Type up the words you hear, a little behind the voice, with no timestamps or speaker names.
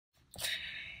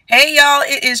Hey y'all,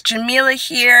 it is Jamila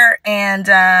here, and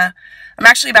I'm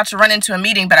actually about to run into a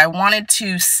meeting, but I wanted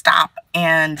to stop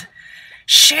and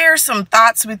share some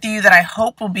thoughts with you that I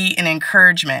hope will be an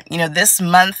encouragement. This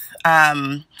month,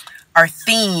 our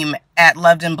theme at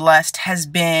Loved and Blessed has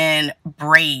been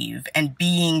brave and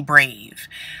being brave.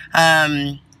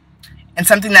 And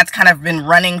something that's kind of been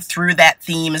running through that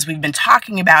theme as we've been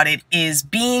talking about it is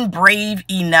being brave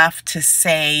enough to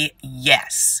say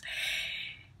yes.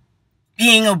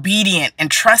 Being obedient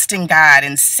and trusting God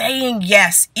and saying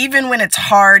yes, even when it's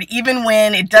hard, even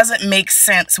when it doesn't make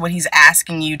sense what He's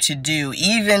asking you to do,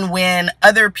 even when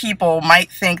other people might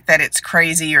think that it's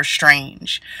crazy or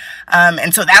strange.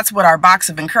 And so that's what our box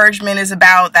of encouragement is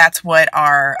about. That's what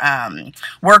our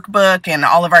workbook and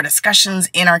all of our discussions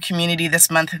in our community this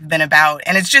month have been about.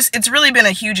 And it's really been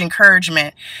a huge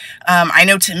encouragement. I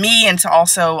know to me and to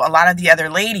also a lot of the other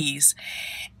ladies.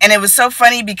 And it was so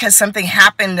funny because something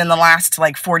happened in the last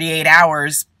 48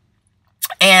 hours.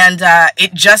 And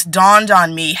it just dawned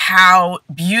on me how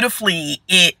beautifully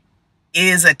it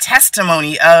is a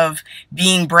testimony of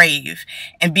being brave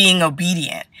and being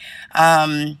obedient.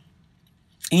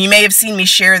 You may have seen me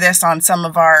share this on some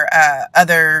of our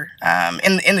other,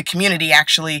 in the community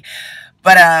actually.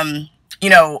 But,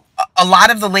 a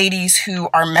lot of the ladies who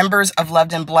are members of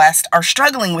Loved and Blessed are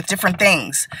struggling with different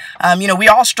things. We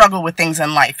all struggle with things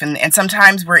in life, and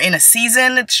sometimes we're in a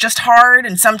season it's just hard,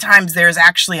 and sometimes there's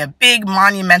actually a big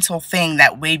monumental thing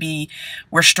that maybe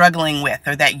we're struggling with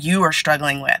or that you are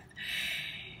struggling with.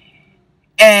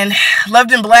 And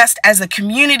Loved and Blessed as a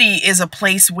community is a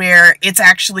place where it's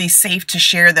actually safe to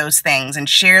share those things and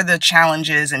share the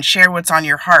challenges and share what's on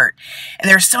your heart. And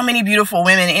there's so many beautiful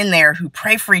women in there who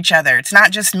pray for each other. It's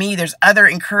not just me. There's other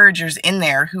encouragers in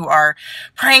there who are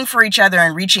praying for each other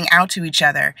and reaching out to each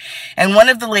other. And one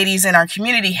of the ladies in our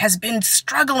community has been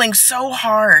struggling so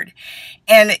hard.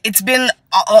 And it's been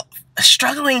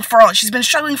she's been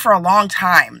struggling for a long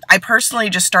time. I personally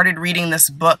just started reading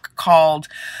this book called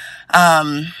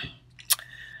A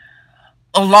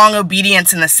Long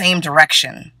Obedience in the Same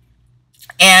Direction.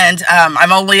 And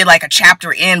I'm only a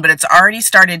chapter in, but it's already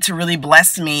started to really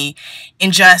bless me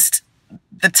in just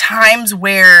the times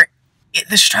where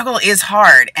the struggle is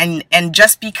hard. And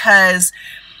just because,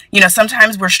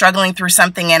 sometimes we're struggling through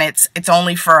something and it's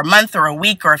only for a month or a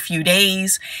week or a few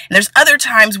days. And there's other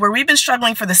times where we've been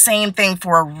struggling for the same thing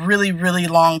for a really, really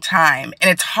long time.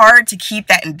 And it's hard to keep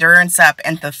that endurance up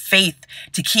and the faith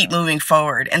to keep moving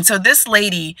forward. And so this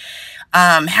lady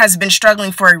has been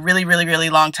struggling for a really, really, really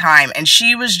long time. And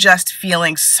she was just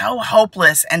feeling so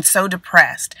hopeless and so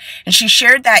depressed. And she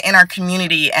shared that in our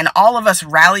community, and all of us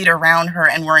rallied around her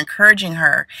and were encouraging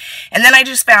her. And then I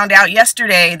just found out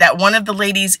yesterday that one of the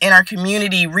ladies in our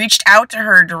community reached out to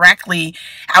her directly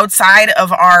outside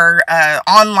of our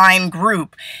online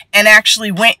group and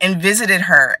actually went and visited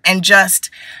her and just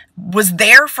was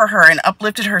there for her and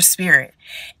uplifted her spirit.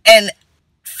 And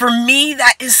for me,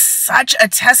 that is such a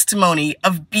testimony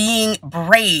of being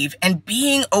brave and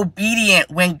being obedient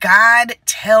when God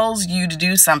tells you to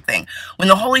do something. When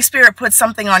the Holy Spirit puts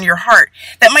something on your heart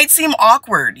that might seem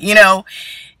awkward,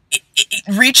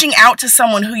 reaching out to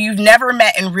someone who you've never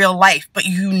met in real life, but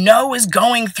is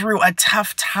going through a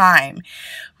tough time.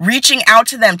 Reaching out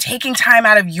to them, taking time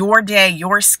out of your day,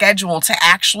 your schedule to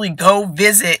actually go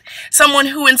visit someone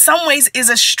who in some ways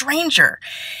is a stranger,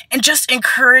 and just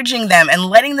encouraging them and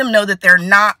letting them know that they're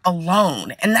not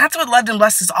alone. And that's what Loved and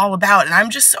Blessed is all about. And I'm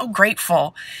just so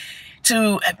grateful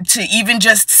to even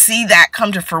just see that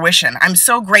come to fruition. I'm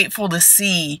so grateful to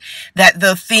see that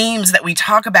the themes that we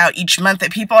talk about each month,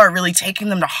 that people are really taking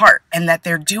them to heart, and that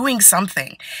they're doing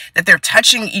something, that they're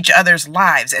touching each other's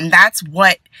lives. And that's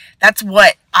what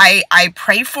I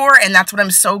pray for. And that's what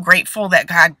I'm so grateful that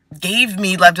God gave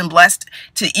me Loved and Blessed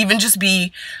to even just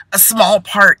be a small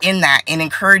part in that, in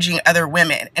encouraging other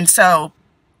women. And so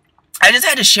I just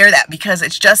had to share that because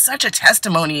it's just such a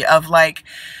testimony of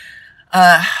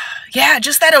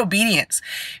just that obedience.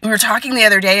 We were talking the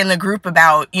other day in the group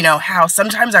about, how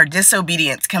sometimes our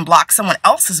disobedience can block someone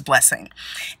else's blessing.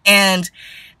 And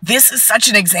this is such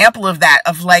an example of that,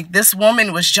 of this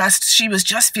woman she was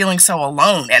just feeling so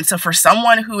alone. And so for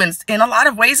someone who in a lot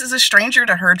of ways is a stranger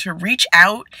to her, to reach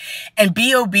out and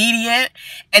be obedient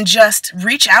and just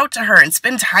reach out to her and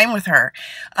spend time with her.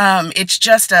 It's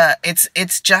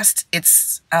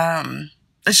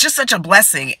just such a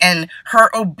blessing. And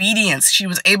her obedience, she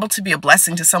was able to be a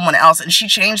blessing to someone else. And she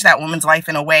changed that woman's life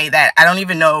in a way that I don't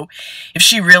even know if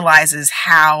she realizes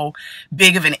how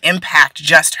big of an impact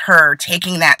just her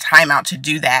taking that time out to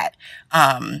do that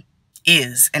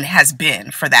is and has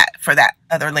been for that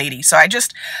other lady. So I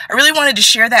really wanted to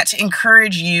share that to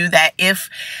encourage you that if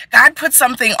God puts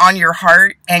something on your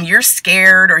heart and you're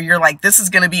scared, or you're like, this is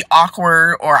going to be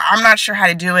awkward, or I'm not sure how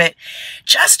to do it,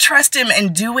 just trust him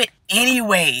and do it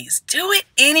anyways. Do it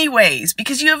anyways,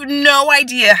 because you have no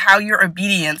idea how your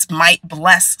obedience might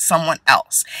bless someone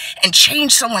else and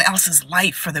change someone else's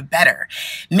life for the better.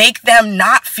 Make them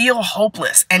not feel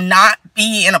hopeless and not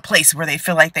be in a place where they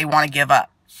feel like they want to give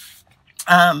up.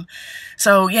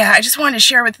 So yeah, I just wanted to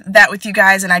share that with you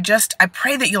guys, and I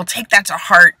pray that you'll take that to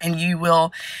heart and you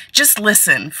will just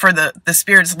listen for the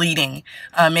Spirit's leading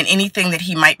in anything that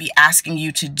he might be asking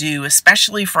you to do,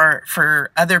 especially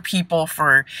for other people,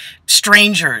 for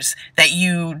strangers that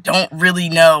you don't really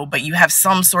know, but you have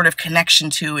some sort of connection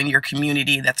to in your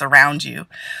community that's around you.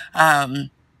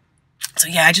 So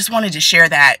yeah, I just wanted to share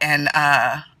that, and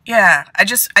yeah, I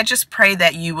just pray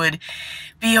that you would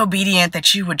be obedient,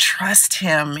 that you would trust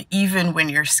him even when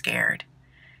you're scared,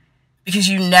 because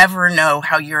you never know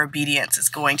how your obedience is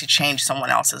going to change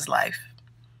someone else's life.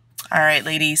 All right,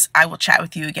 ladies, I will chat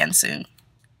with you again soon.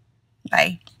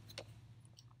 Bye.